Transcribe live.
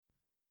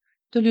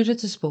Du lytter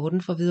til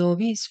Sporten fra Hvidovre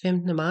Avis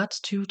 15.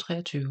 marts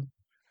 2023.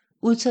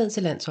 Udtaget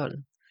til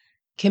landsholdet.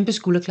 Kæmpe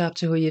skulderklap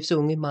til HIF's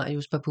unge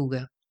Marius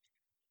Papuga.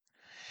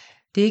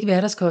 Det er ikke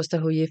hverdagskost,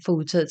 at HIF får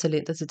udtaget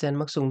talenter til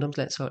Danmarks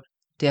ungdomslandshold.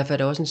 Derfor er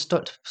det også en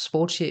stolt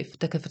sportschef,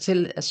 der kan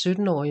fortælle, at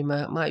 17-årige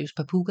Marius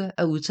Papuga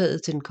er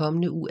udtaget til den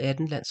kommende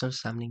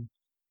U18-landsholdssamling.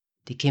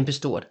 Det er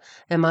kæmpestort,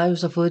 at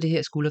Marius har fået det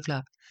her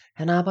skulderklap.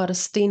 Han arbejder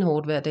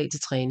stenhårdt hver dag til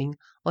træning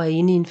og er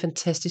inde i en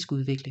fantastisk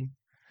udvikling.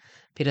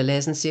 Peter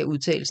Lassen ser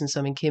udtalelsen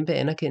som en kæmpe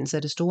anerkendelse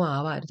af det store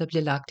arbejde, der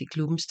bliver lagt i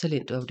klubbens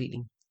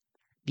talentafdeling.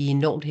 Vi er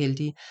enormt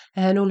heldige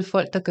at have nogle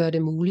folk, der gør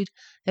det muligt,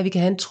 at vi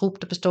kan have en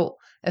trup, der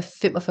består af 45%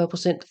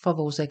 fra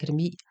vores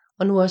akademi,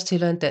 og nu også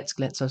tæller en dansk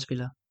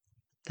landsholdsspiller.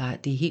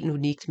 Det er helt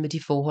unikt med de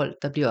forhold,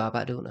 der bliver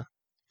arbejdet under.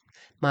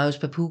 Marius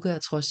Papuga er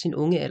trods sin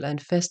unge alder en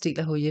fast del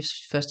af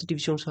HIF's første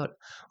divisionshold,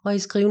 og er i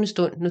skrivende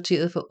stund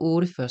noteret for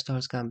 8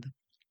 førsteholdskampe.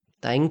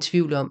 Der er ingen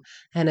tvivl om,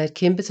 at han er et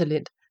kæmpe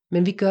talent,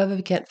 men vi gør, hvad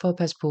vi kan for at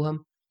passe på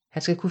ham.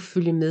 Han skal kunne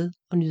følge med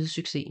og nyde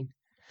succesen.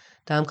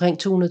 Der er omkring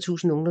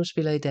 200.000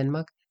 ungdomsspillere i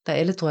Danmark, der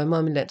alle drømmer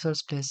om en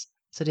landsholdsplads,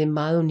 så det er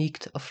meget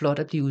unikt og flot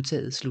at blive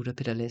udtaget, slutter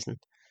Peter Lassen.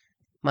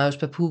 Marius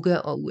Papuga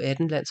og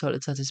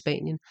U18-landsholdet tager til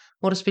Spanien,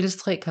 hvor der spilles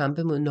 3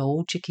 kampe mod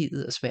Norge,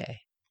 Tjekkiet og Sverige.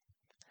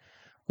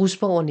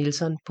 Rusborg og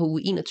Nielsen på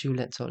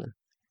U21-landsholdet.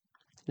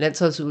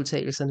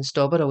 Landsholdsudtagelserne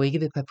stopper dog ikke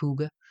ved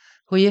Papuga.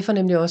 HIF har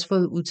nemlig også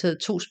fået udtaget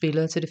 2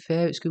 spillere til det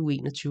færøske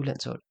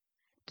U21-landshold.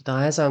 Det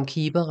drejer sig om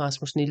keeper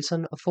Rasmus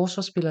Nielsen og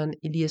forsvarsspilleren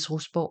Elias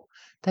Rusborg,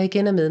 der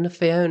igen er med, når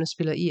Færøerne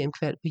spiller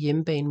EM-kval på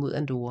hjemmebane mod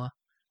Andorra.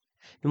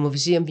 Nu må vi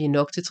se, om vi er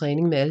nok til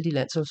træning med alle de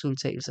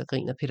landsholdsudtagelser,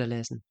 griner Peter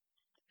Lassen.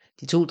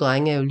 De 2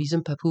 drenge er jo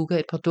ligesom Papuga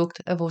et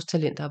produkt af vores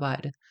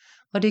talentarbejde,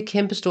 og det er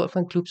kæmpestort for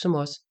en klub som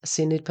os at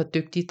sende et par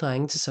dygtige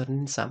drenge til sådan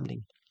en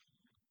samling.